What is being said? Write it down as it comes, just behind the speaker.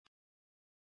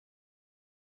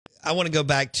I want to go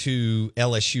back to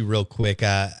LSU real quick.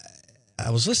 I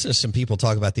was listening to some people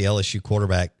talk about the LSU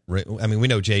quarterback. I mean, we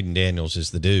know Jaden Daniels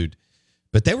is the dude,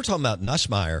 but they were talking about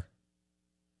Nussmeier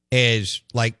as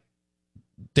like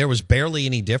there was barely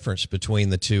any difference between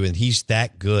the two, and he's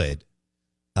that good.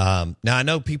 Now, I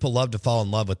know people love to fall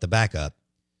in love with the backup,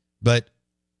 but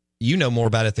you know more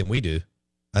about it than we do.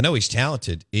 I know he's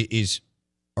talented.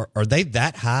 Are they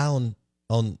that high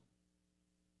on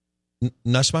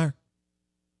Nussmeier?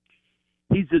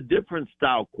 He's a different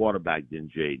style quarterback than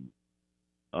Jaden.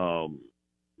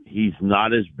 He's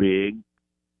not as big,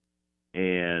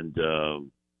 and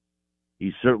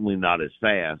he's certainly not as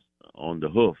fast on the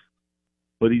hoof,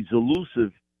 but he's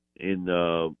elusive in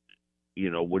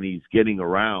when he's getting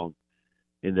around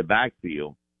in the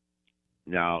backfield.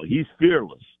 Now, he's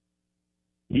fearless.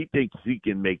 He thinks he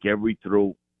can make every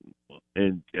throw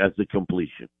and as a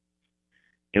completion.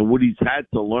 And what he's had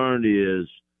to learn is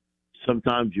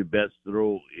sometimes your best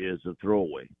throw is a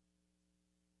throwaway.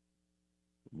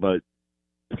 But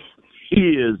he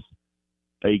is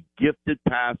a gifted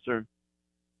passer.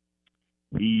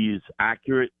 He is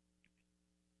accurate.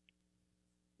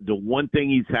 The one thing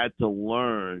he's had to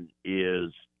learn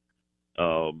is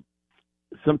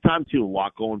sometimes he'll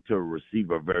lock on to a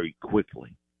receiver very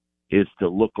quickly. Is to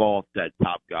look off that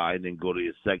top guy and then go to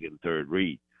his second, third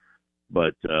read.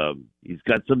 But he's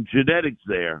got some genetics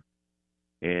there.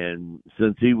 And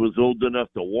since he was old enough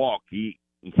to walk, he's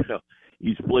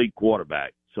played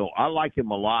quarterback. So I like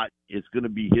him a lot. It's going to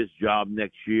be his job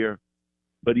next year.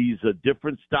 But he's a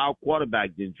different style quarterback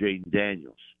than Jaden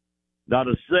Daniels. Now,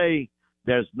 to say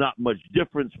there's not much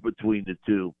difference between the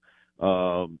two,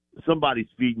 somebody's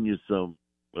feeding you some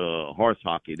horse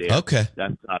hockey there. Okay.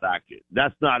 That's not accurate.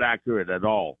 That's not accurate at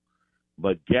all.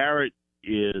 But Garrett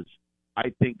is,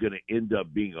 I think, going to end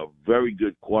up being a very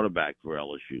good quarterback for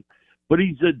LSU. But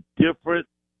he's a different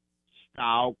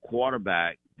style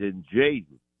quarterback than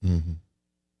Jaden. Mm-hmm.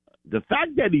 The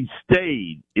fact that he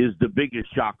stayed is the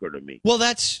biggest shocker to me. Well,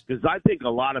 that's because I think a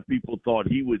lot of people thought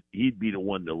he'd be the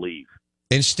one to leave.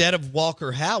 Instead of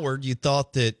Walker Howard, you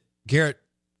thought that Garrett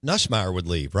Nussmeier would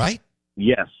leave, right?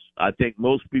 Yes. I think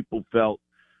most people felt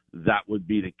that would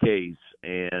be the case.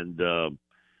 And,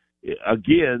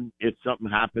 again, if something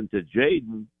happened to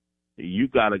Jaden, you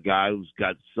got a guy who's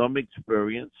got some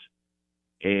experience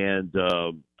and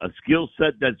a skill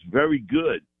set that's very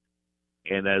good.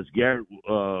 And as Garrett,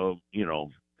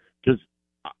 because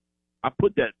I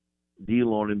put that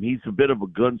deal on him, he's a bit of a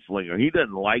gunslinger. He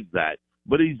doesn't like that.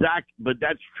 But but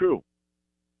that's true,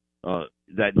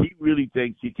 that he really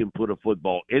thinks he can put a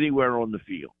football anywhere on the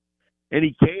field. And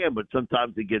he can, but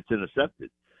sometimes it gets intercepted.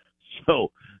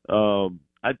 So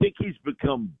I think he's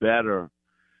become better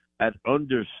at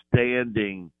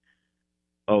understanding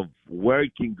of where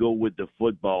he can go with the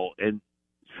football and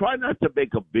try not to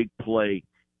make a big play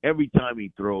every time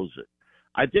he throws it.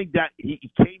 I think that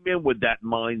he came in with that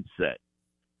mindset,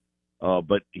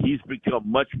 but he's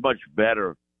become much, much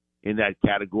better in that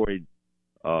category.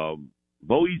 Bo,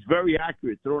 he's very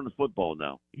accurate throwing the football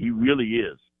now. He really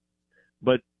is.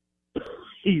 But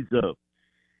he's a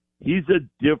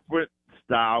different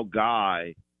style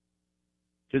guy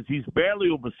because he's barely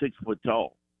over 6 foot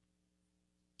tall.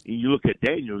 And you look at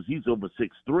Daniels, he's over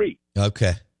 6'3".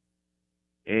 Okay.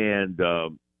 And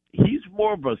he's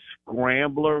more of a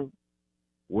scrambler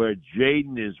where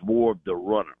Jaden is more of the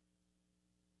runner.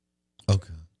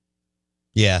 Okay.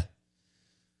 Yeah.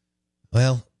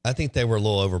 Well, I think they were a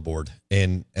little overboard.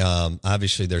 And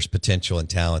obviously there's potential and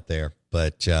talent there.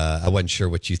 But I wasn't sure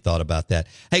what you thought about that.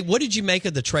 Hey, what did you make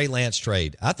of the Trey Lance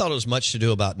trade? I thought it was much to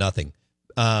do about nothing.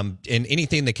 And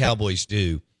anything the Cowboys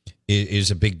do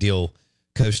is a big deal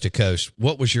coast to coast.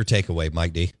 What was your takeaway,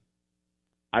 Mike D?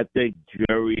 I think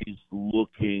Jerry's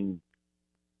looking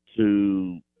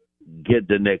to get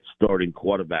the next starting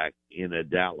quarterback in at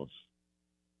Dallas.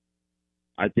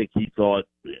 I think he thought,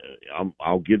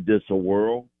 I'll give this a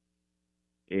whirl,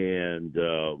 and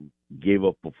gave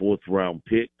up a fourth-round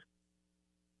pick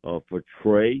for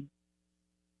Trey.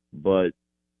 But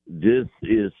this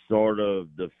is sort of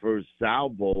the first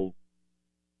salvo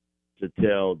to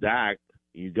tell Dak,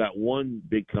 you got one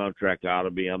big contract out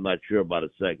of me. I'm not sure about a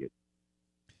second.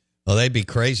 Well, they'd be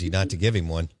crazy not to give him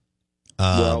one.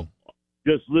 Well,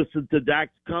 just listen to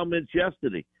Dak's comments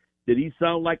yesterday. Did he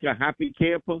sound like a happy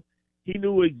camper? He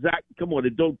knew exactly. Come on,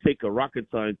 it don't take a rocket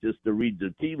scientist to read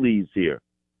the tea leaves here.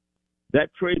 That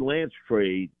Trey Lance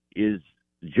trade is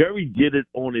Jerry did it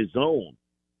on his own.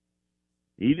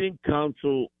 He didn't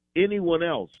counsel anyone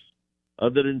else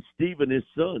other than Steve and his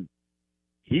son.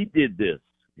 He did this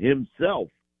himself.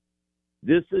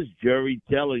 This is Jerry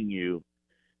telling you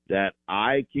that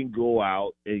I can go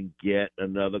out and get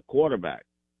another quarterback.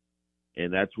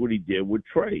 And that's what he did with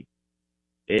Trey.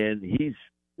 And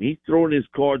he's throwing his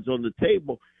cards on the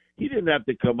table. He didn't have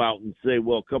to come out and say,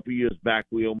 well, a couple years back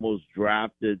we almost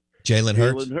drafted Jalen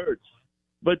Hurts.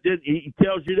 But then he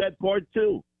tells you that part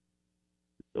too.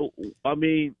 So, I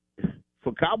mean,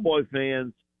 for Cowboy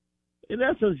fans, in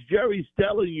essence, Jerry's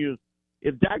telling you,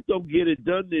 if Dak don't get it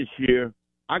done this year,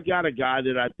 I got a guy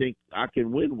that I think I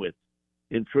can win with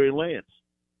in Trey Lance.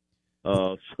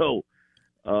 So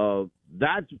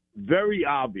that's very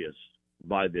obvious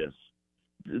by this.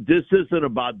 This isn't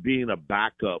about being a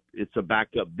backup. It's a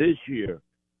backup this year.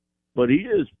 But he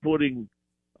is putting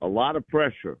a lot of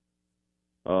pressure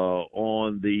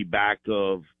on the back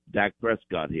of Dak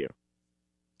Prescott here.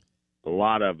 A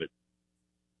lot of it.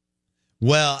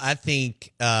 Well, I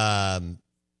think,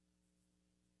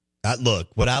 look,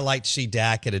 would I like to see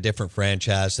Dak at a different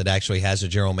franchise that actually has a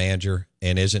general manager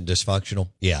and isn't dysfunctional?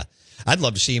 Yeah. I'd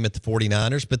love to see him at the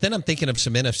 49ers, but then I'm thinking of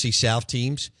some NFC South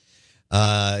teams.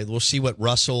 We'll see what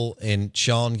Russell and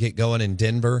Sean get going in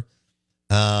Denver.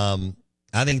 I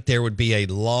think there would be a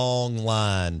long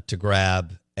line to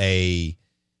grab a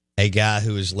guy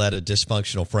who has led a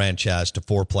dysfunctional franchise to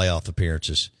 4 playoff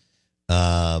appearances.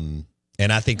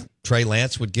 And I think Trey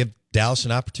Lance would give Dallas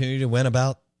an opportunity to win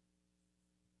about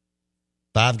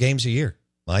 5 games a year,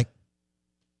 Mike.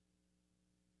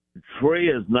 Trey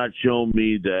has not shown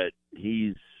me that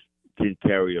he can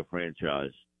carry a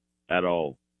franchise at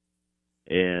all.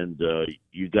 And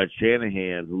you got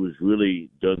Shanahan, who has really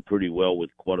done pretty well with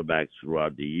quarterbacks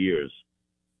throughout the years.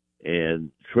 And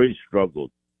Trey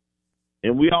struggled.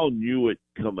 And we all knew it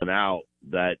coming out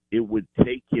that it would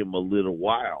take him a little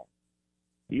while.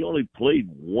 He only played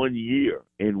 1 year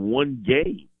and 1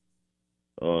 game,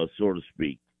 so to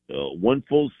speak. 1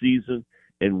 full season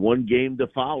and 1 game the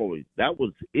following. That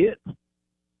was it.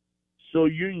 So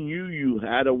you knew you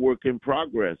had a work in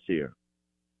progress here.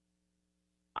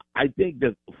 I think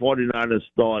the 49ers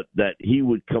thought that he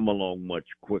would come along much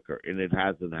quicker, and it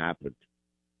hasn't happened.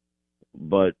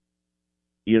 But,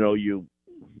 you know, you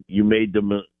made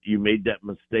that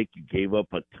mistake. You gave up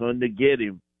a ton to get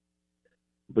him.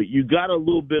 But you got a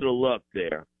little bit of luck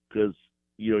there because,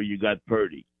 you know, you got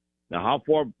Purdy. Now, how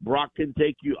far Brock can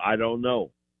take you, I don't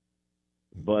know.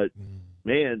 But,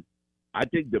 man, I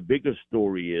think the biggest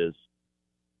story is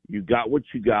you got what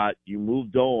you got. You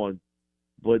moved on.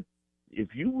 But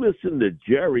if you listen to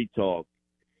Jerry talk,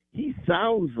 he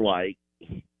sounds like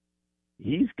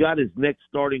he's got his next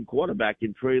starting quarterback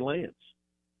in Trey Lance.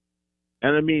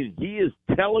 And, I mean, he is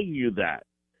telling you that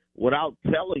without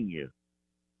telling you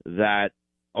that,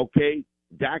 okay,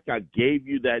 Dak, I gave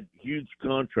you that huge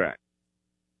contract,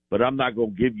 but I'm not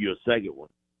going to give you a second one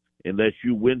unless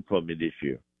you win from me this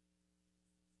year.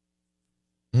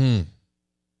 All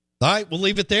right, we'll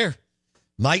leave it there.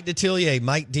 Mike Detillier,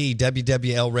 Mike D,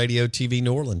 WWL Radio TV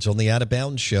New Orleans on the Out of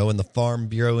Bounds Show and the Farm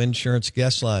Bureau Insurance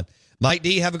Guest Line. Mike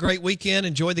D, have a great weekend.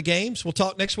 Enjoy the games. We'll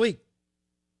talk next week.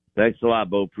 Thanks a lot,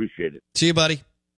 Bo. Appreciate it. See you, buddy.